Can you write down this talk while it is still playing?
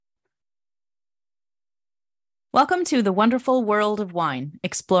Welcome to the wonderful world of wine,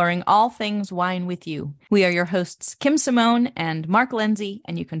 exploring all things wine with you. We are your hosts, Kim Simone and Mark Lindsay,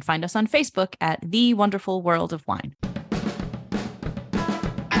 and you can find us on Facebook at The Wonderful World of Wine.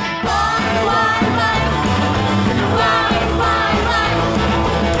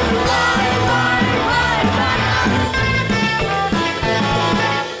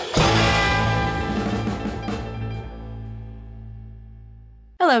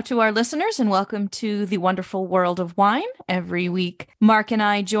 Hello to our listeners and welcome to the wonderful world of wine. Every week, Mark and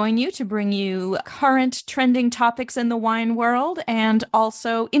I join you to bring you current trending topics in the wine world and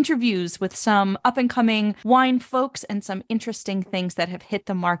also interviews with some up-and-coming wine folks and some interesting things that have hit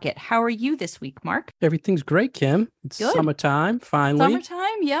the market. How are you this week, Mark? Everything's great, Kim. It's Good. Summertime, finally.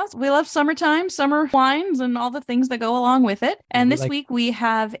 Summertime, yes. We love summertime, summer wines, and all the things that go along with it. And this week we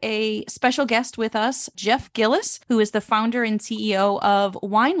have a special guest with us, Jeff Gillis, who is the founder and CEO of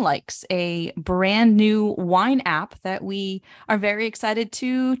Wine Likes, a brand new wine app that we are very excited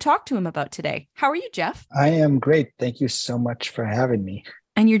to talk to him about today. How are you, Jeff? I am great. Thank you so much for having me.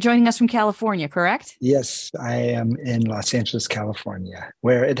 And you're joining us from California, correct? Yes, I am in Los Angeles, California,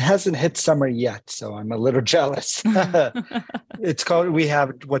 where it hasn't hit summer yet, so I'm a little jealous. We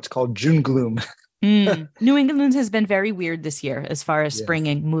have what's called June gloom. New England has been very weird this year as far as spring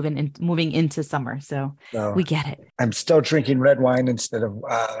and moving into summer. So we get it. I'm still drinking red wine instead of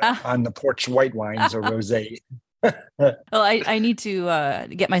on the porch white wines or rosé. Well, I need to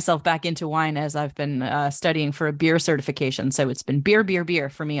get myself back into wine as I've been studying for a beer certification. So it's been beer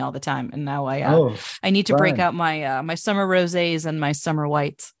for me all the time. And now I need to break out my summer rosés and my summer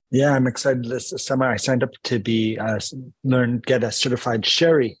whites. Yeah, I'm excited this summer. I signed up to be get a certified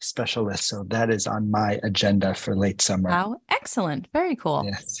sherry specialist. So that is on my agenda for late summer. How excellent. Very cool.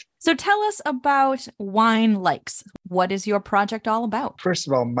 Yes. So tell us about Wine Likes. What is your project all about? First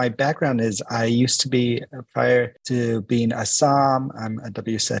of all, my background is I used to be, prior to being a somm, I'm a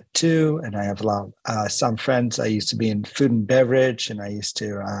WSET 2, and I have a lot of somm friends. I used to be in food and beverage, and I used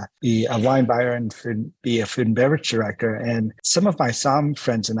to be a wine buyer and be a food and beverage director. And some of my somm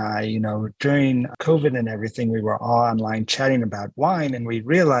friends and I, during COVID and everything, we were all online chatting about wine, and we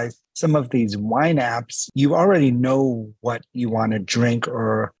realized some of these wine apps, you already know what you want to drink,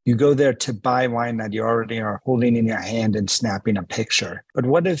 or you go there to buy wine that you already are holding in your hand and snapping a picture. But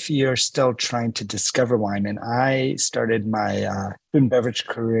what if you're still trying to discover wine? And I started my food and beverage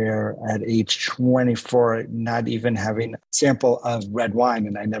career at age 24, not even having a sample of red wine.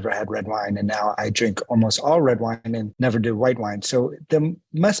 And I never had red wine. And now I drink almost all red wine and never do white wine. So there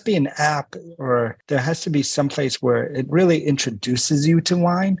must be an app, or there has to be some place where it really introduces you to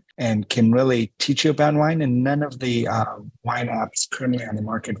wine and can really teach you about wine. And none of the wine apps currently on the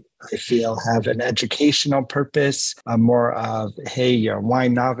market, I feel, have an educational purpose, more of, hey, you're a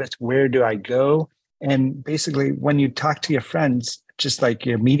wine novice, where do I go? And basically, when you talk to your friends, just like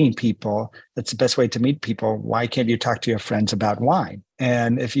you're meeting people, that's the best way to meet people. Why can't you talk to your friends about wine?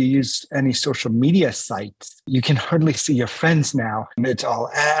 And if you use any social media sites, you can hardly see your friends now. It's all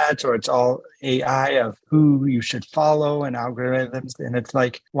ads, or it's all AI of who you should follow and algorithms. And it's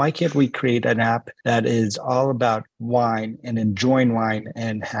like, why can't we create an app that is all about wine and enjoying wine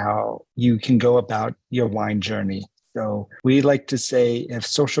and how you can go about your wine journey? So we like to say, if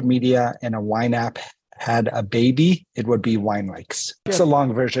social media and a wine app had a baby, it would be Wine Likes. It's a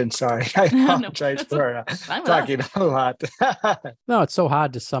long version. Sorry. I apologize for talking a lot. No, it's so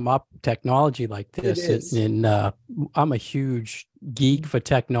hard to sum up technology like this. And I'm a huge geek for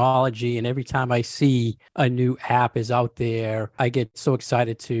technology, and every time I see a new app is out there, I get so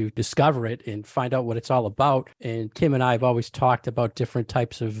excited to discover it and find out what it's all about. And Kim and I have always talked about different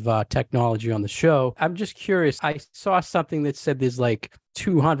types of technology on the show. I'm just curious. I saw something that said there's like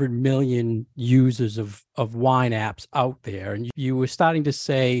 200 million users of wine apps out there. And you were starting to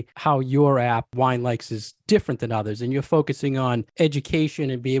say how your app, Wine Likes, is different than others. And you're focusing on education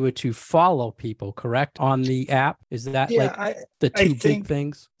and be able to follow people, correct, on the app? Is that the two big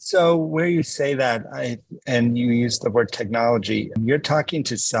things? So where you say that, and you use the word technology, you're talking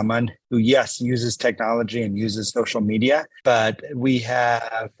to someone who, yes, uses technology and uses social media, but we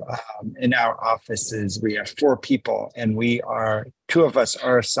have, in our offices, we have 4 people, and 2 of us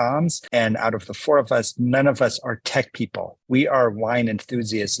are somms, and out of the 4 of us, none of us are tech people. We are wine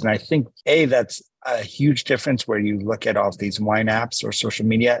enthusiasts. And I think, that's a huge difference where you look at all of these wine apps or social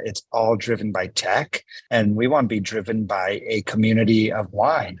media, it's all driven by tech. And we want to be driven by a community of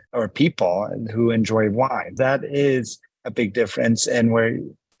wine or people who enjoy wine. That is a big difference. And where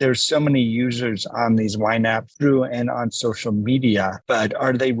there's so many users on these wine apps through and on social media, but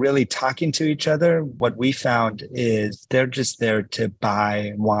are they really talking to each other? What we found is they're just there to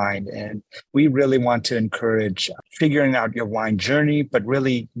buy wine. And we really want to encourage figuring out your wine journey, but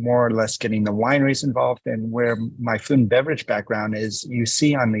really more or less getting the wineries involved. And where my food and beverage background is, you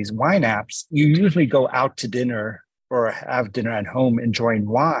see on these wine apps, you usually go out to dinner or have dinner at home enjoying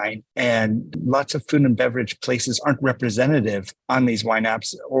wine. And lots of food and beverage places aren't representative on these wine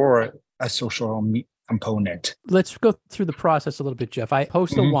apps or a social component. Let's go through the process a little bit, Jeff. I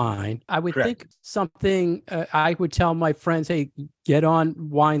post a wine. I would think something, I would tell my friends, hey, get on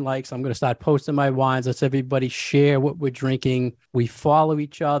Wine Likes. I'm going to start posting my wines. Let's everybody share what we're drinking. We follow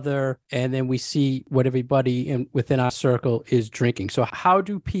each other, and then we see what everybody within our circle is drinking. So how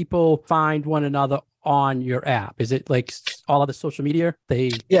do people find one another on your app? Is it like all of the social media?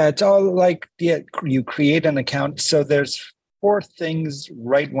 Yeah, it's all like, you create an account. So there's 4 things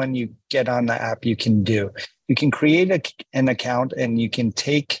right when you get on the app you can do. You can create an account, and you can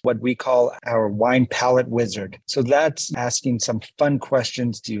take what we call our wine palette wizard. So that's asking some fun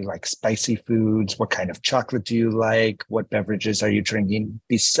questions. Do you like spicy foods? What kind of chocolate do you like? What beverages are you drinking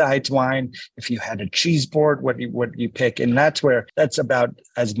besides wine? If you had a cheese board, what you pick? And that's about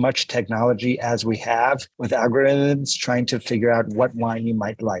as much technology as we have with algorithms trying to figure out what wine you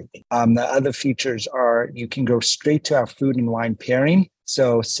might like. The other features are you can go straight to our food and wine pairing.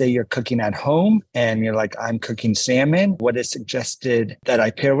 So say you're cooking at home and you're like, I'm cooking salmon. What is suggested that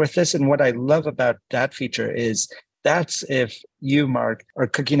I pair with this? And what I love about that feature is that's if you, Mark, are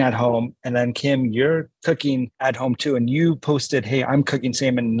cooking at home, and then Kim, you're cooking at home too, and you posted, hey, I'm cooking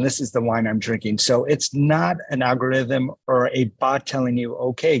salmon and this is the wine I'm drinking. So it's not an algorithm or a bot telling you,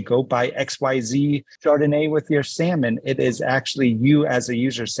 okay, go buy XYZ Chardonnay with your salmon. It is actually you as a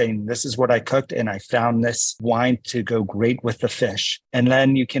user saying, this is what I cooked and I found this wine to go great with the fish. And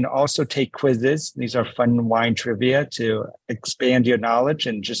then you can also take quizzes. These are fun wine trivia to expand your knowledge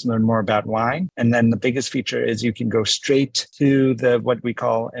and just learn more about wine. And then the biggest feature is you can go straight to what we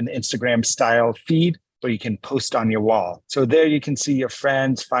call an Instagram style feed, where you can post on your wall. So there you can see your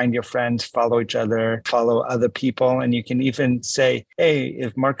friends, find your friends, follow each other, follow other people. And you can even say, hey,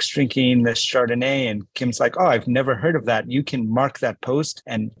 if Mark's drinking this Chardonnay and Kim's like, oh, I've never heard of that, you can mark that post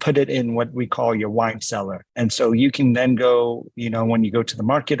and put it in what we call your wine cellar. And so you can then go, when you go to the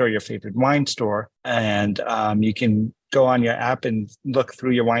market or your favorite wine store, and you can go on your app and look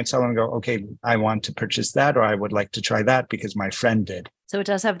through your wine cellar and go, okay, I want to purchase that, or I would like to try that because my friend did. So it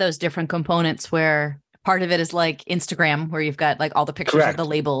does have those different components where part of it is like Instagram, where you've got like all the pictures of the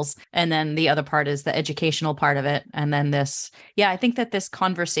labels. And then the other part is the educational part of it. And then I think that this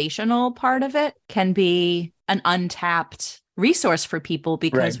conversational part of it can be an untapped resource for people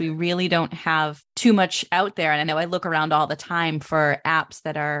because we really don't have too much out there. And I know I look around all the time for apps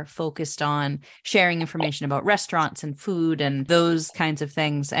that are focused on sharing information about restaurants and food and those kinds of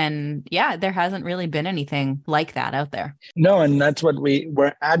things. And there hasn't really been anything like that out there. No, and that's what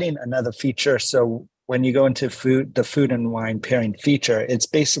we're adding another feature. So when you go into the food and wine pairing feature, it's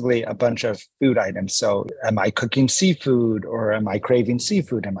basically a bunch of food items. So am I cooking seafood, or am I craving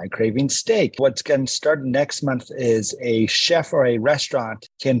seafood? Am I craving steak? What's going to start next month is a chef or a restaurant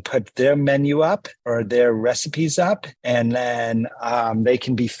can put their menu up or their recipes up, and then they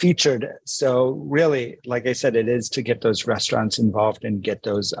can be featured. So really, like I said, it is to get those restaurants involved and get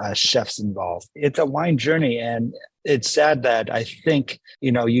those chefs involved. It's a wine journey, and it's sad that I think,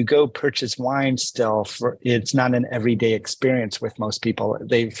 you go purchase wine still it's not an everyday experience with most people.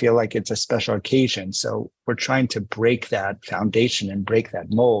 They feel like it's a special occasion. So we're trying to break that foundation and break that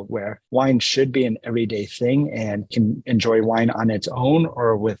mold where wine should be an everyday thing and can enjoy wine on its own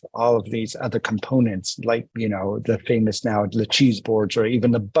or with all of these other components, like, the famous now, the cheese boards or even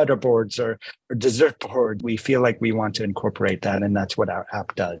the butter boards or dessert board. We feel like we want to incorporate that, and that's what our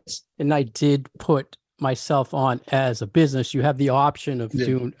app does. And I did put myself on as a business. You have the option of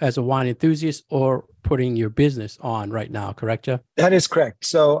doing as a wine enthusiast or putting your business on right now, correct, Jeff? That is correct.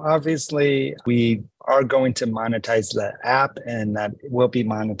 So obviously we are going to monetize the app, and that will be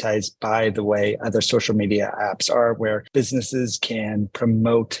monetized by the way other social media apps are, where businesses can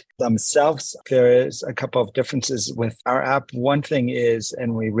promote themselves. There is a couple of differences with our app. One thing is,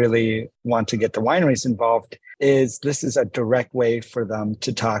 and we really want to get the wineries involved, is this is a direct way for them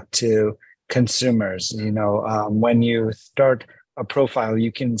to talk to consumers. When you start a profile,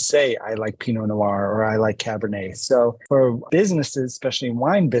 you can say, I like Pinot Noir or I like Cabernet. So for businesses, especially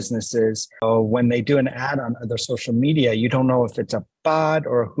wine businesses, when they do an ad on other social media, you don't know if it's a spot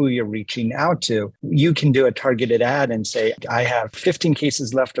or who you're reaching out to, you can do a targeted ad and say, I have 15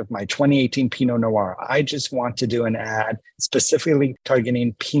 cases left of my 2018 Pinot Noir. I just want to do an ad specifically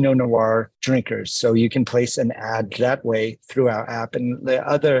targeting Pinot Noir drinkers. So you can place an ad that way through our app. And the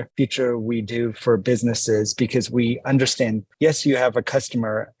other feature we do for businesses, because we understand, yes, you have a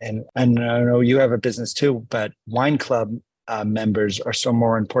customer, and I know you have a business too, but wine club members are so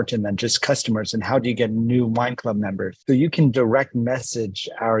more important than just customers. And how do you get new wine club members? So you can direct message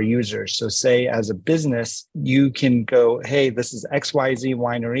our users. So say as a business, you can go, hey, this is XYZ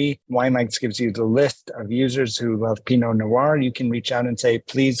Winery. WineLikes gives you the list of users who love Pinot Noir. You can reach out and say,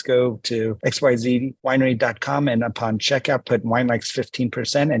 please go to xyzwinery.com and upon checkout, put WineLikes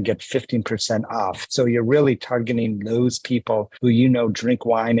 15% and get 15% off. So you're really targeting those people who drink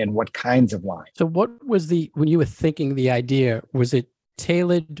wine and what kinds of wine. So what was when you were thinking the idea, was it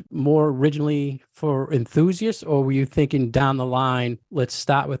tailored more originally for enthusiasts, or were you thinking down the line, let's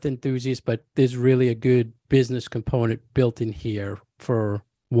start with enthusiasts, but there's really a good business component built in here for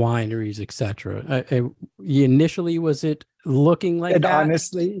wineries, etc.? Initially, was it looking like that?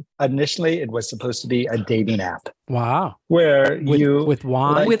 Honestly, initially, it was supposed to be a dating app. Wow. Where with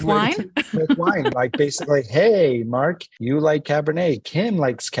wine? With wine? With wine. Like basically, hey, Mark, you like Cabernet. Kim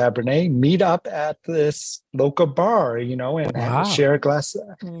likes Cabernet. Meet up at this local bar, and share a glass of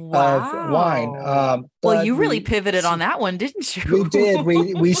wine. Well, you really pivoted on that one, didn't you? We did.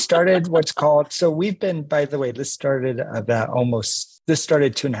 We started what's called, so we've been, by the way, this started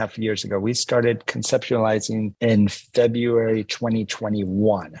 2.5 years ago. We started conceptualizing in February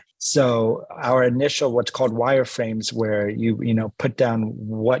 2021. So our initial what's called wireframes, where you put down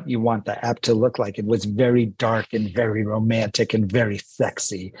what you want the app to look like, it was very dark and very romantic and very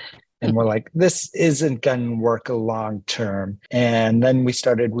sexy. And we're like, this isn't going to work long term. And then we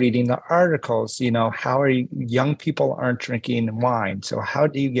started reading the articles, how are young people aren't drinking wine. So how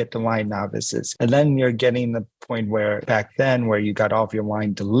do you get the wine novices? And then you're getting the point where back then where you got all of your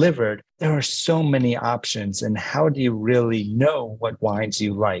wine delivered, there are so many options. And how do you really know what wines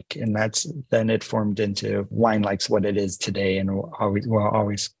you like? And then it formed into WineLikes what it is today. And we'll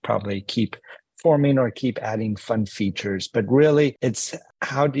always probably keep forming or keep adding fun features. But really, it's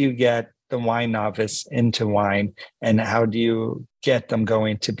how do you get the wine novice into wine, and how do you get them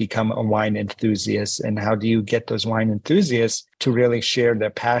going to become a wine enthusiast, and how do you get those wine enthusiasts to really share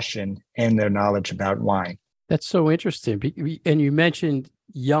their passion and their knowledge about wine? That's so interesting. And you mentioned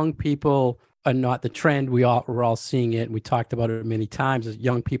young people are not the trend. We're all seeing it. And we talked about it many times, as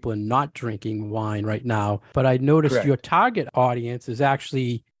young people are not drinking wine right now. But I noticed Correct. Your target audience is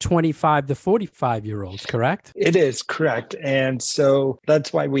actually 25 to 45-year-olds, correct? It is correct. And so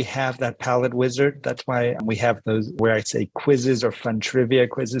that's why we have that palette wizard. That's why we have those, where I say quizzes or fun trivia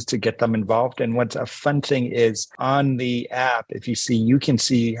quizzes to get them involved. And what's a fun thing is on the app, if you can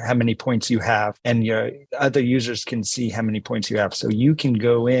see how many points you have, and your other users can see how many points you have. So you can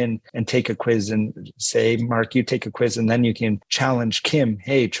go in and take a quiz and say, Mark, you take a quiz, and then you can challenge Kim,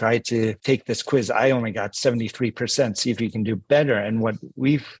 hey, try to take this quiz. I only got 73%. See if you can do better. And what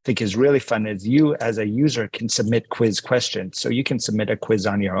we think is really fun is you as a user can submit quiz questions. So you can submit a quiz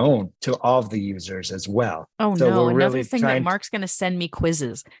on your own to all of the users as well. Oh, so no. Another thing that Mark's going to send me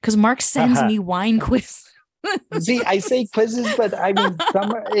quizzes, because Mark sends me wine quiz. See, I say quizzes, but I mean,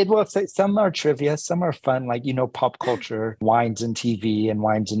 some are trivia, some are fun, like, pop culture, wines and TV and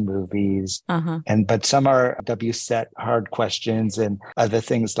wines and movies. But some are WSET hard questions and other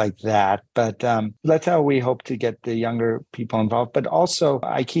things like that. But that's how we hope to get the younger people involved. But also,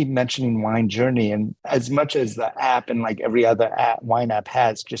 I keep mentioning Wine Journey, and as much as the app and like every other wine app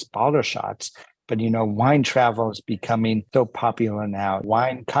has just bottle shots, but, wine travel is becoming so popular now.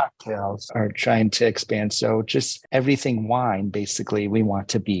 Wine cocktails are trying to expand. So just everything wine, basically, we want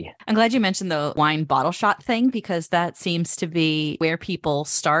to be. I'm glad you mentioned the wine bottle shot thing, because that seems to be where people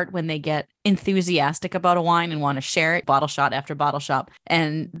start when they get enthusiastic about a wine and want to share it, bottle shot after bottle shot.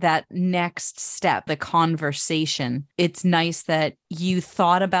 And that next step, the conversation, it's nice that you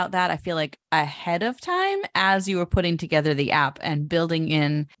thought about that, I feel like, ahead of time as you were putting together the app and building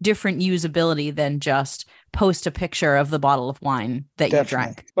in different usability than just post a picture of the bottle of wine that you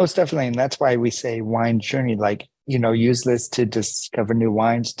drank. Most definitely. And that's why we say Wine Journey, like, use this to discover new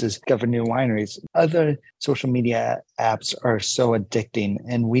wines, discover new wineries. Other social media apps are so addicting,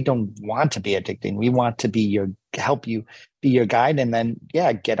 and we don't want to be addicting. We want to help you be your guide, and then,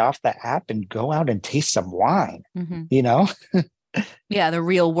 get off the app and go out and taste some wine, Yeah, the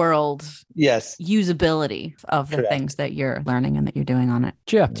real world Yes. usability of the Correct. things that you're learning and that you're doing on it.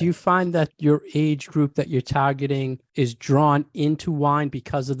 Jeff, do you find that your age group that you're targeting is drawn into wine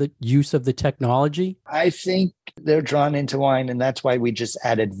because of the use of the technology? I think they're drawn into wine, and that's why we just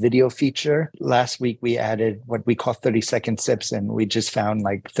added video feature. Last week, we added what we call 30-second sips, and we just found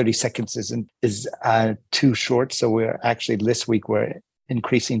like 30 seconds is too short. So we're actually, this week, we're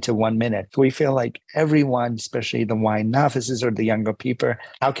increasing to 1 minute. So we feel like everyone, especially the wine novices or the younger people,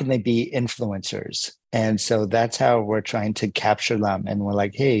 how can they be influencers? And so that's how we're trying to capture them. And we're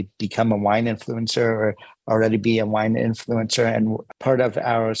like, hey, become a wine influencer or already be a wine influencer. And part of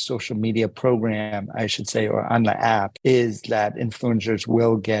our social media program, I should say, or on the app, is that influencers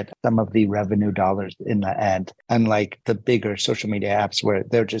will get some of the revenue dollars in the end, unlike the bigger social media apps where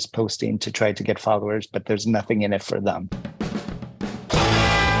they're just posting to try to get followers, but there's nothing in it for them.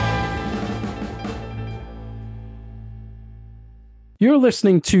 You're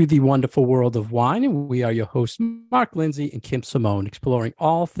listening to The Wonderful World of Wine, and we are your hosts, Mark Lindsay and Kim Simone, exploring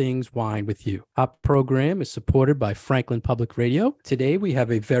all things wine with you. Our program is supported by Franklin Public Radio. Today, we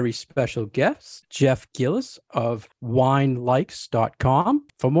have a very special guest, Jeff Gillis of winelikes.com.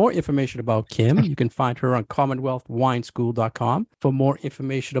 For more information about Kim, you can find her on commonwealthwineschool.com. For more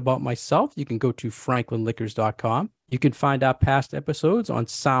information about myself, you can go to franklinliquors.com. You can find our past episodes on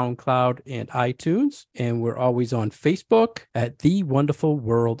SoundCloud and iTunes, and we're always on Facebook at The Wonderful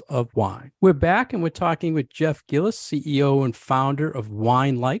World of Wine. We're back, and we're talking with Jeff Gillis, CEO and founder of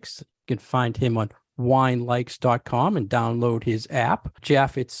Wine Likes. You can find him on winelikes.com and download his app.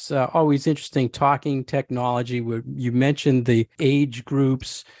 Jeff, it's always interesting talking technology. Where you mentioned the age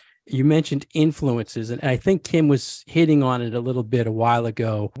groups. You mentioned influences, and I think Kim was hitting on it a little bit a while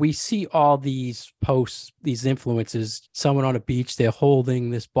ago. We see all these posts, these influences, someone on a beach, they're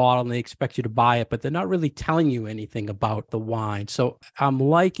holding this bottle and they expect you to buy it, but they're not really telling you anything about the wine. So I'm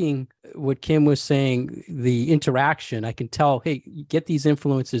liking what Kim was saying, the interaction. I can tell, hey, get these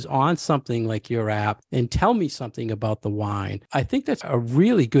influences on something like your app and tell me something about the wine. I think that's a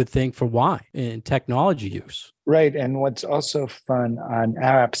really good thing for wine and technology use. Right. And what's also fun on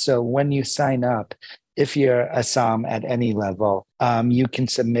our app, so when you sign up, if you're a SOM at any level, you can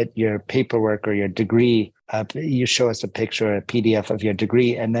submit your paperwork or your degree. You show us a picture or a PDF of your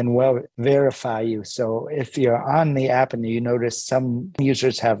degree, and then we'll verify you. So if you're on the app and you notice some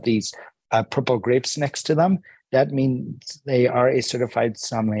users have these purple grapes next to them, that means they are a certified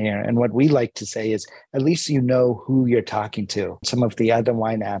sommelier. And what we like to say is, at least you know who you're talking to. Some of the other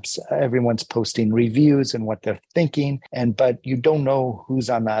wine apps, everyone's posting reviews and what they're thinking, but you don't know who's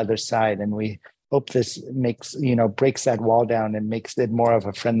on the other side. And we hope this breaks that wall down and makes it more of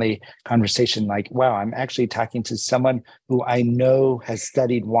a friendly conversation. Like, wow, I'm actually talking to someone who I know has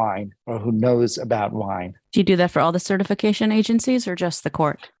studied wine or who knows about wine. Do you do that for all the certification agencies or just the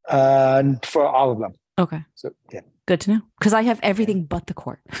court? For all of them. Okay. So, yeah. Good to know. Because I have everything but the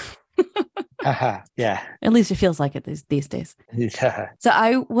court. Yeah. At least it feels like it these days. Yeah. So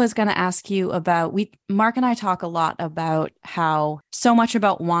I was going to ask you about, Mark and I talk a lot about how so much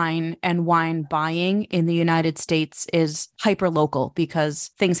about wine and wine buying in the United States is hyper local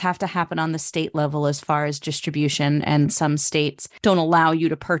because things have to happen on the state level as far as distribution. And some states don't allow you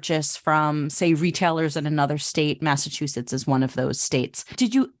to purchase from, say, retailers in another state. Massachusetts is one of those states.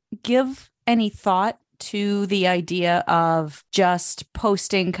 Did you give any thought to the idea of just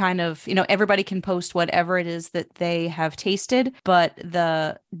posting kind of, everybody can post whatever it is that they have tasted, but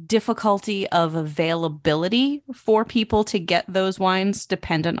the difficulty of availability for people to get those wines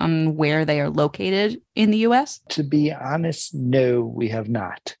dependent on where they are located in the US? To be honest, no, we have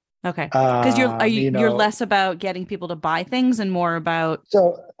not. Okay. Because you're less about getting people to buy things and more about.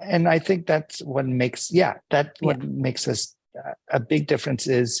 So, and I think that's what makes, makes us a big difference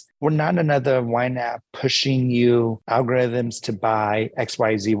is we're not another wine app pushing you algorithms to buy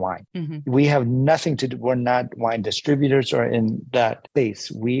XYZ wine. Mm-hmm. We have nothing to do. We're not wine distributors or in that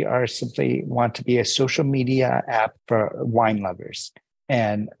space. We are simply want to be a social media app for wine lovers.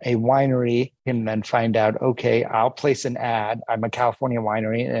 And a winery can then find out, okay, I'll place an ad. I'm a California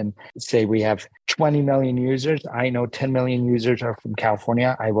winery and say we have 20 million users. I know 10 million users are from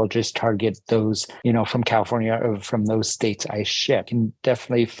California. I will just target those, from California or from those states I ship. Can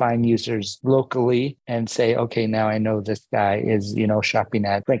definitely find users locally and say, okay, now I know this guy is, shopping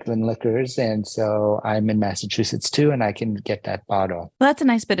at Franklin Liquors. And so I'm in Massachusetts too, and I can get that bottle. Well, that's a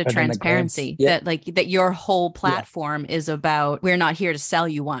nice bit of transparency that your whole platform is about, we're not here to sell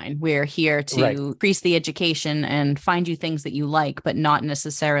you wine. We're here to increase the education and find you things that you like, but not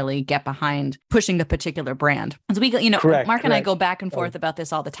necessarily get behind pushing the particular brand. As we, Mark and I go back and forth about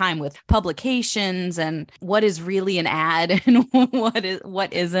this all the time with publications and what is really an ad and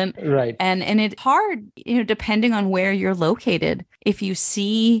what isn't. Right. And it's hard, depending on where you're located. If you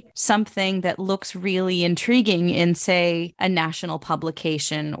see something that looks really intriguing in, say, a national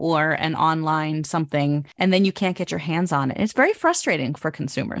publication or an online something, and then you can't get your hands on it, it's very frustrating for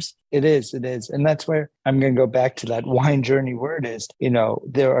consumers. It is. And that's where I'm going to go back to that wine journey word is,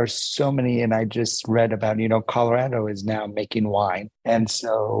 there are so many, and I just read about, Colorado is now making wine. And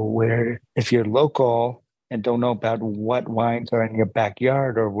so if you're local and don't know about what wines are in your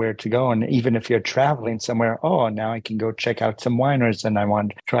backyard or where to go, and even if you're traveling somewhere, now I can go check out some wineries and I want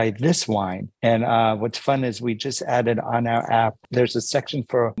to try this wine. And what's fun is we just added on our app, there's a section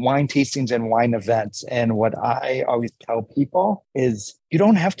for wine tastings and wine events. And what I always tell people is you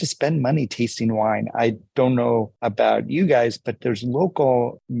don't have to spend money tasting wine. I don't know about you guys, but there's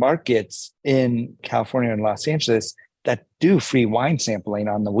local markets in California and Los Angeles that do free wine sampling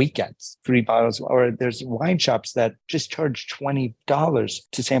on the weekends, 3 bottles, or there's wine shops that just charge $20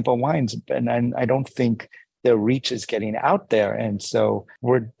 to sample wines. And I don't think their reach is getting out there. And so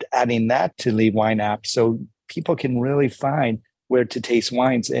we're adding that to the wine app so people can really find where to taste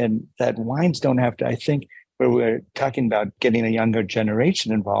wines, and that wines don't have to, I think, where we're talking about getting a younger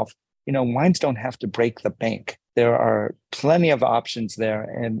generation involved, wines don't have to break the bank. There are plenty of options there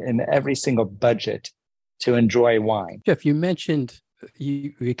and in every single budget to enjoy wine. Jeff, you mentioned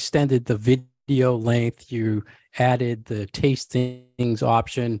you extended the video length, you added the tastings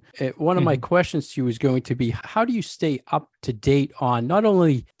option. One of my questions to you is going to be, how do you stay up to date on not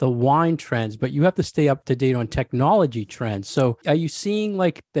only the wine trends, but you have to stay up to date on technology trends. So are you seeing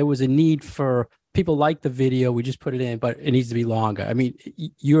like there was a need for people like the video, we just put it in, but it needs to be longer? I mean,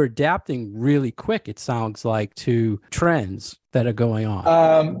 you're adapting really quick, it sounds like, to trends that are going on.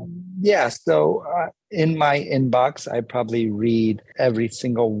 So in my inbox, I probably read every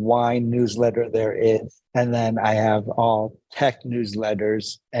single wine newsletter there is. And then I have all tech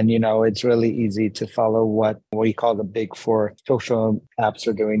newsletters. And, it's really easy to follow what we call the big 4 social apps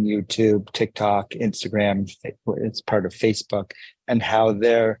are doing: YouTube, TikTok, Instagram. It's part of Facebook, and how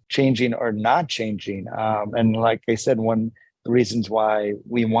they're changing or not changing. And like I said, one of the reasons why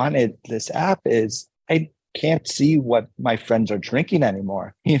we wanted this app is I can't see what my friends are drinking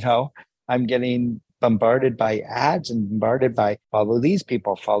anymore. I'm getting bombarded by ads and bombarded by follow these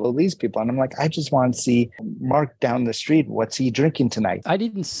people. And I'm like, I just want to see Mark down the street. What's he drinking tonight? I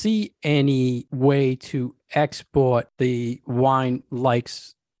didn't see any way to export the wine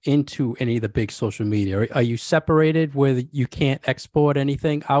likes into any of the big social media. Are you separated where you can't export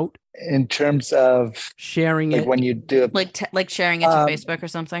anything out? In terms of sharing it? When you do like sharing it to Facebook or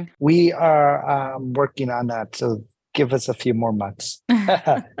something? We are working on that. So give us a few more months.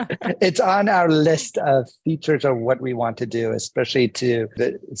 It's on our list of features of what we want to do, especially to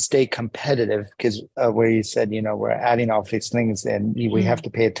stay competitive, because where you said, we're adding all these things and we have to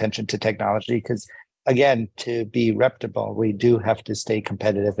pay attention to technology because, again, to be reputable, we do have to stay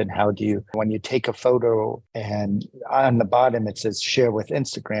competitive. And when you take a photo and on the bottom, it says share with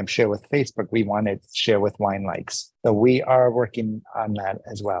Instagram, share with Facebook, we want to share with wine likes. So we are working on that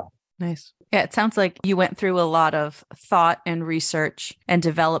as well. Nice. Yeah, it sounds like you went through a lot of thought and research and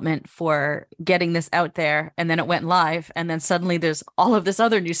development for getting this out there, and then it went live, and then suddenly there's all of this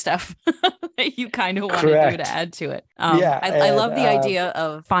other new stuff that you kind of want to do to add to it. I love the idea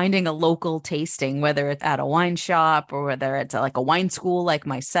of finding a local tasting, whether it's at a wine shop or whether it's like a wine school like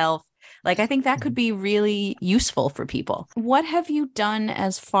myself. Like, I think that could be really useful for people. What have you done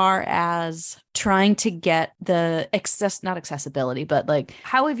as far as trying to get the not accessibility, but like,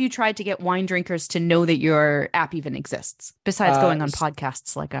 how have you tried to get wine drinkers to know that your app even exists besides going on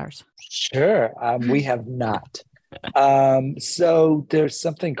podcasts like ours? Sure. We have not. So there's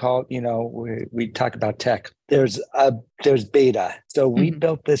something called, we talk about tech. There's beta. So we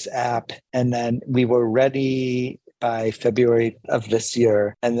built this app and then we were ready by February of this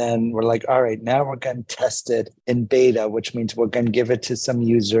year. And then we're like, all right, now we're going to test it in beta, which means we're going to give it to some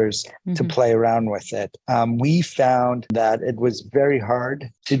users to play around with it. We found that it was very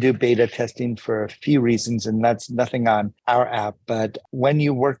hard to do beta testing for a few reasons, and that's nothing on our app. But when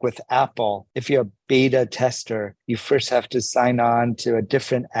you work with Apple, if you're a beta tester, you first have to sign on to a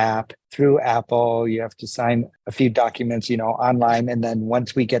different app through Apple. You have to sign a few documents, online. And then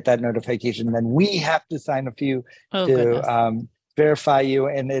once we get that notification, then we have to sign a few verify you.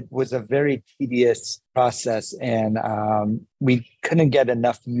 And it was a very tedious process. And we couldn't get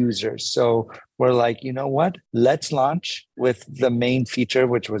enough users. So we're like, you know what? Let's launch with the main feature,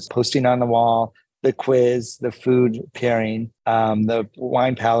 which was posting on the wall, the quiz, the food pairing, the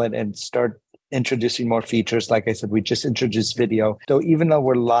wine palette, and start introducing more features. Like I said, we just introduced video. So even though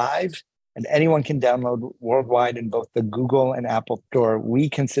we're live and anyone can download worldwide in both the Google and Apple Store, we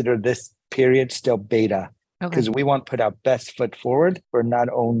consider this period still beta, because we want to put our best foot forward for not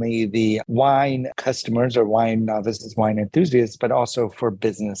only the wine customers or wine novices, wine enthusiasts, but also for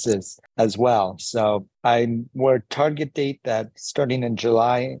businesses as well. So we're target date that starting in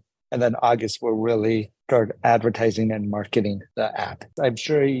July, and then August, we'll really start advertising and marketing the app. I'm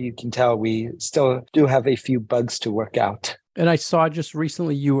sure you can tell we still do have a few bugs to work out. And I saw just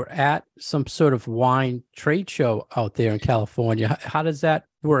recently you were at some sort of wine trade show out there in California. How does that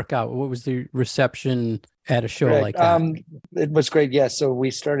work out? What was the reception at a show like that? It was great. Yeah. So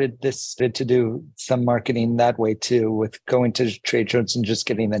we started to do some marketing that way too, with going to trade shows and just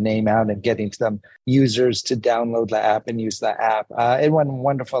getting the name out and getting some users to download the app and use the app. It went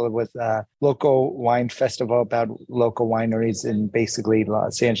wonderful with a local wine festival about local wineries in basically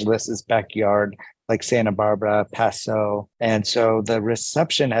Los Angeles' backyard, like Santa Barbara, Paso. And so the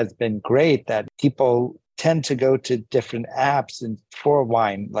reception has been great, that people tend to go to different apps and for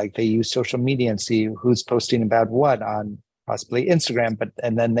wine, like they use social media and see who's posting about what on possibly Instagram,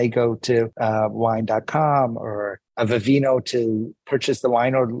 and then they go to wine.com or a Vivino to purchase the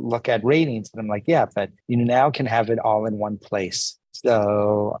wine or look at ratings. And I'm like, yeah, but you now can have it all in one place.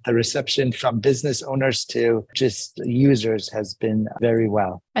 So the reception from business owners to just users has been very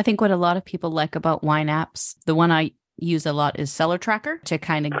well. I think what a lot of people like about wine apps, the one I use a lot is Cellar Tracker, to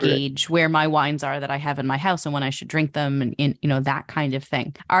kind of gauge where my wines are that I have in my house and when I should drink them, and in, that kind of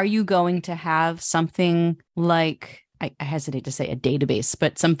thing. Are you going to have something like, I hesitate to say a database,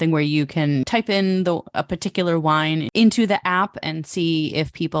 but something where you can type in a particular wine into the app and see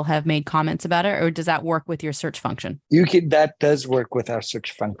if people have made comments about it? Or does that work with your search function? That does work with our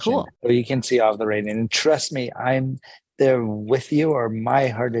search function. Cool. So you can see all the rating. And trust me, I'm there with you. Or my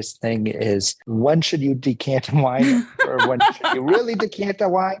hardest thing is, when should you decant a wine, or when should you really decant a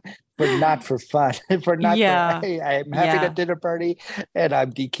wine? But not for fun, for not for, hey, I'm having a dinner party and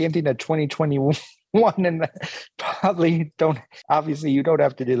I'm decanting a 2021, and probably obviously you don't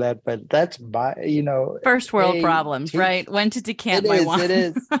have to do that, but that's first world problems, right? When to decant my wine. It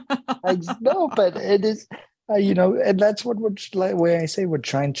is. No, but it is, and that's what way I say we're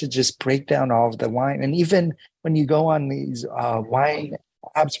trying to just break down all of the wine. And even when you go on these wine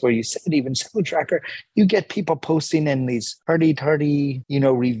apps where you said even Cellar Tracker, you get people posting in these tardy,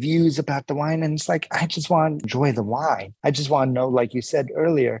 reviews about the wine. And it's like, I just want to enjoy the wine. I just want to know, like you said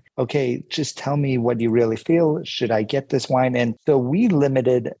earlier, okay, just tell me what you really feel. Should I get this wine? And so we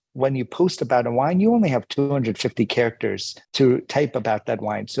limited, when you post about a wine, you only have 250 characters to type about that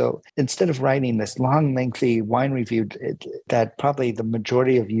wine. So instead of writing this long, lengthy wine review that probably the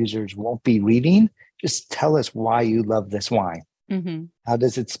majority of users won't be reading, just tell us why you love this wine. Mm-hmm. How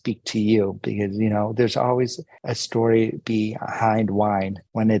does it speak to you? Because, there's always a story behind wine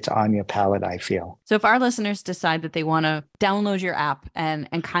when it's on your palate, I feel. So if our listeners decide that they want to download your app and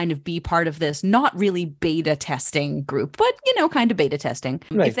kind of be part of this, not really beta testing group, but, kind of beta testing,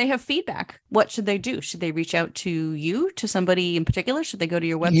 right. If they have feedback, what should they do? Should they reach out to you, to somebody in particular? Should they go to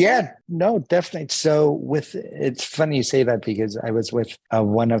your website? Yeah, no, definitely. So it's funny you say that, because I was with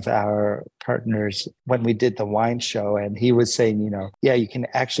one of our partners when we did the wine show, and he was saying, you can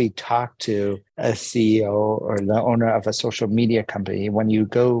actually talk to a CEO or the owner of a social media company. When you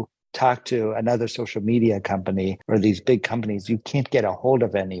go talk to another social media company or these big companies, you can't get a hold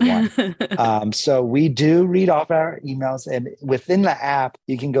of anyone. So we do read all of our emails, and within the app,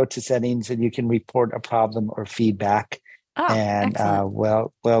 you can go to settings and you can report a problem or feedback. And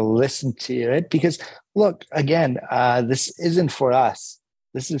we'll listen to it, because look, again, this isn't for us.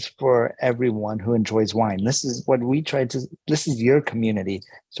 This is for everyone who enjoys wine. This is what we this is your community.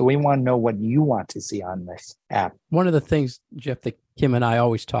 So we want to know what you want to see on this app. One of the things, Jeff, that Kim and I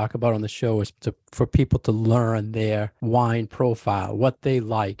always talk about on the show is for people to learn their wine profile, what they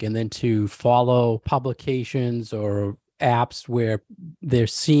like, and then to follow publications or apps where they're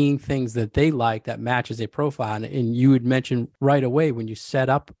seeing things that they like that matches their profile. And you had mentioned right away, when you set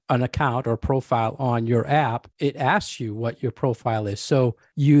up an account or profile on your app, it asks you what your profile is. So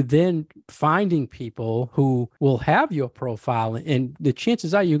you then finding people who will have your profile, and the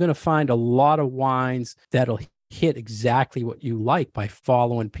chances are you're going to find a lot of wines that'll hit exactly what you like by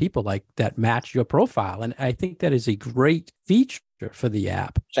following people like that match your profile. And I think that is a great feature for the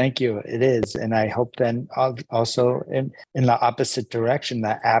app. Thank you. It is. And I hope then also in the opposite direction,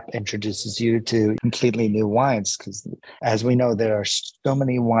 that app introduces you to completely new wines. Because as we know, there are so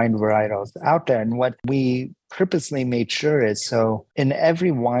many wine varietals out there. And what we purposely made sure is, so in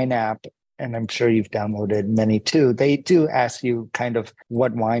every wine app, and I'm sure you've downloaded many too, they do ask you kind of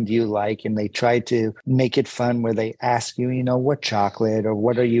what wine do you like, and they try to make it fun where they ask you, what chocolate or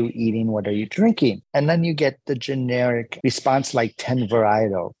what are you eating, what are you drinking? And then you get the generic response like 10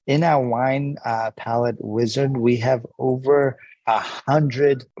 varietal. In our wine palette wizard, we have over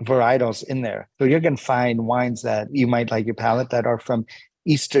 100 varietals in there. So you're going to find wines that you might like your palate that are from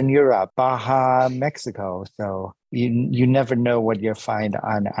Eastern Europe, Baja, Mexico. So you never know what you'll find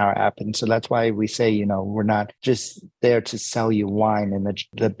on our app. And so that's why we say, we're not just there to sell you wine and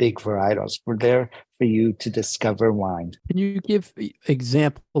the big varietals. We're there for you to discover wine. Can you give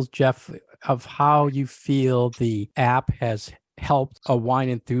examples, Jeff, of how you feel the app has helped a wine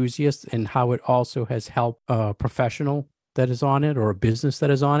enthusiast and how it also has helped a professional that is on it or a business that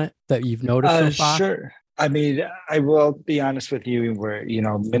is on it that you've noticed so far? Sure. I mean, I will be honest with you, we're,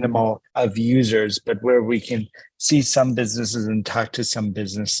 minimal of users, but where we can see some businesses and talk to some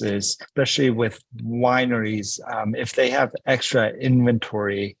businesses, especially with wineries, if they have extra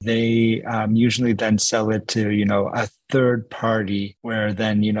inventory, they usually then sell it to, a third party where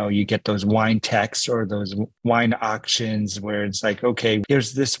then, you get those wine techs or those wine auctions where it's like, okay,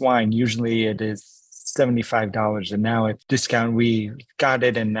 here's this wine. Usually it is $75 and now it's discount. We got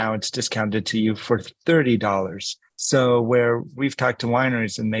it and now it's discounted to you for $30. So where we've talked to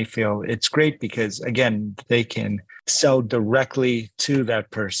wineries and they feel it's great because again, they can sell directly to that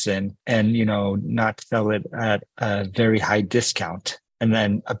person and, not sell it at a very high discount and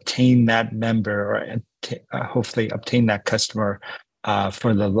then obtain that member or hopefully obtain that customer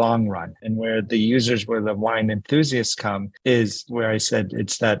for the long run. And where the users, where the wine enthusiasts come is where I said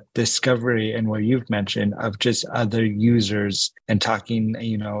it's that discovery and where you've mentioned of just other users and talking,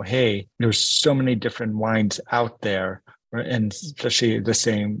 hey, there's so many different wines out there, and especially the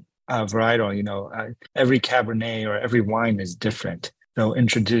same varietal, every Cabernet or every wine is different. So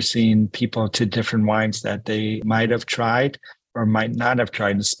introducing people to different wines that they might have tried or might not have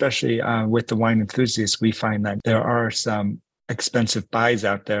tried, especially with the wine enthusiasts, we find that there are some expensive buys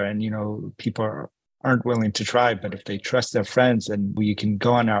out there and people aren't willing to try, but if they trust their friends and you can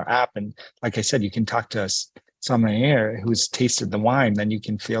go on our app and like I said, you can talk to us sommelier who's tasted the wine, then you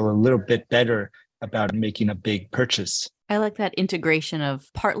can feel a little bit better about making a big purchase. I like that integration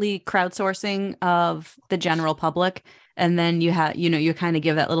of partly crowdsourcing of the general public, and then you have you kind of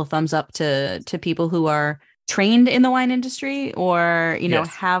give that little thumbs up to people who are trained in the wine industry or, Yes.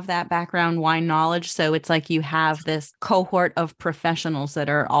 have that background wine knowledge. So it's like you have this cohort of professionals that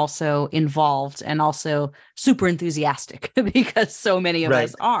are also involved and also super enthusiastic because so many of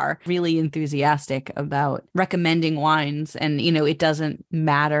us are really enthusiastic about recommending wines. And, it doesn't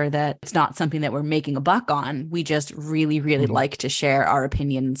matter that it's not something that we're making a buck on. We just really, really like to share our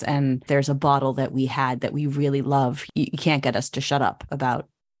opinions. And there's a bottle that we had that we really love. You can't get us to shut up about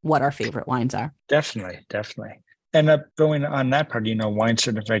what our favorite wines are. Definitely. And going on that part, wine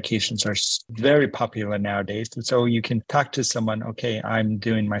certifications are very popular nowadays. And so you can talk to someone, okay, I'm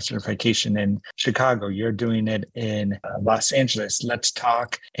doing my certification in Chicago. You're doing it in Los Angeles. Let's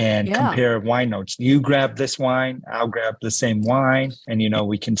talk and compare wine notes. You grab this wine, I'll grab the same wine. And,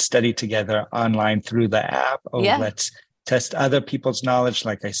 we can study together online through the app. Let's test other people's knowledge.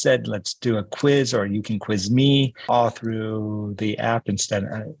 Like I said, let's do a quiz or you can quiz me all through the app instead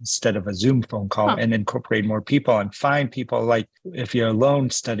of a Zoom phone call and incorporate more people and find people like if you're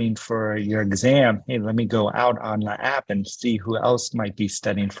alone studying for your exam, hey, let me go out on the app and see who else might be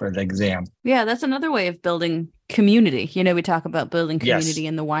studying for the exam. Yeah, that's another way of building community. We talk about building community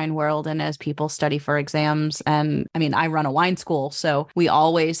in the wine world and as people study for exams. And I mean, I run a wine school, so we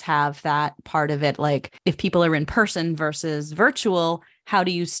always have that part of it. Like if people are in person versus virtual, how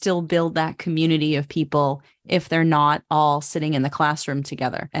do you still build that community of people if they're not all sitting in the classroom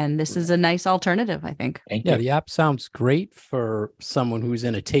together? And this is a nice alternative, I think. Thank you. The app sounds great for someone who's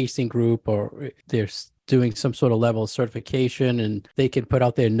in a tasting group or there's doing some sort of level of certification and they can put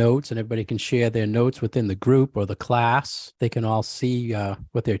out their notes and everybody can share their notes within the group or the class. They can all see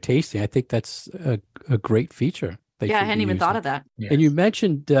what they're tasting. I think that's a great feature. they Yeah, I should hadn't be even thought using. of that. Yes. And you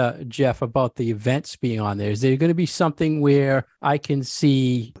mentioned, Jeff, about the events being on there. Is there going to be something where I can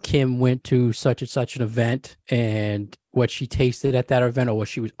see Kim went to such and such an event and what she tasted at that event, or what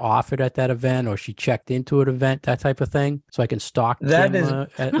she was offered at that event, or she checked into an event, that type of thing, so I can stalk That Kim? is-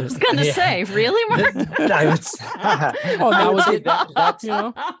 I was going to Yeah. say, really, Mark? I would, Oh, now we're getting, that's, you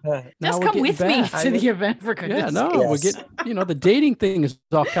know, now Just we're come getting with me back. to the event, for goodness Yeah, sake. no, we're Yes. getting, the dating thing is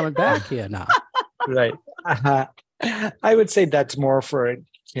all coming back here now. right. I would say that's more for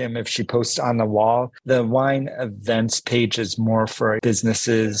Kim if she posts on the wall. The wine events page is more for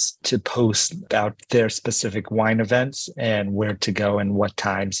businesses to post about their specific wine events and where to go and what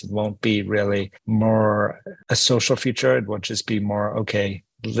times. It won't be really more a social feature. It will just be more, okay,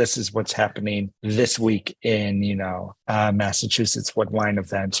 this is what's happening this week in, Massachusetts, what wine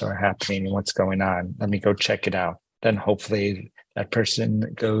events are happening and what's going on. Let me go check it out. Then hopefully that person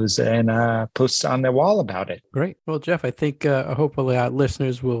goes and posts on their wall about it. Great. Well, Jeff, I think hopefully our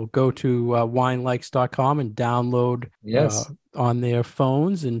listeners will go to winelikes.com and download Yes. on their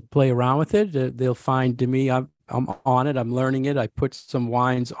phones and play around with it. They'll find to me, I'm on it. I'm learning it. I put some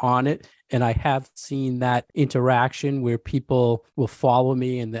wines on it. And I have seen that interaction where people will follow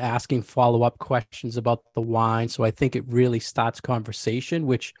me and they're asking follow-up questions about the wine. So I think it really starts conversation,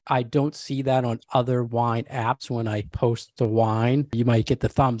 which I don't see that on other wine apps. When I post the wine, you might get the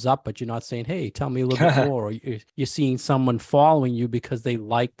thumbs up, but you're not saying, hey, tell me a little bit more. Or you're seeing someone following you because they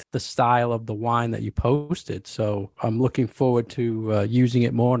liked the style of the wine that you posted. So I'm looking forward to using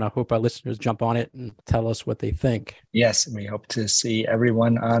it more. And I hope our listeners jump on it and tell us what they think. Yes, and we hope to see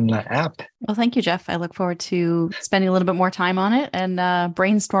everyone on the app. Well, thank you, Jeff. I look forward to spending a little bit more time on it and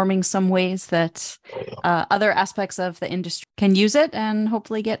brainstorming some ways that other aspects of the industry can use it and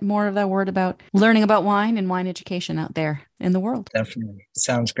hopefully get more of that word about learning about wine and wine education out there in the world. Definitely.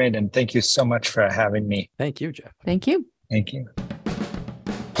 Sounds great. And thank you so much for having me. Thank you, Jeff. Thank you. Thank you.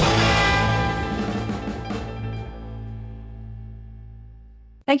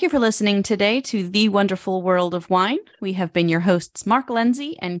 Thank you for listening today to The Wonderful World of Wine. We have been your hosts, Mark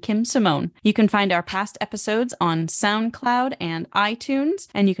Lindsay and Kim Simone. You can find our past episodes on SoundCloud and iTunes,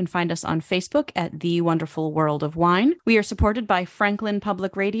 and you can find us on Facebook at The Wonderful World of Wine. We are supported by Franklin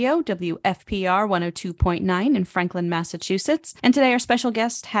Public Radio, WFPR 102.9 in Franklin, Massachusetts. And today our special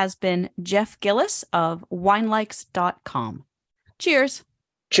guest has been Jeff Gillis of winelikes.com. Cheers.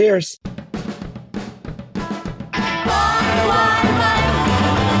 Cheers. Wine, wine.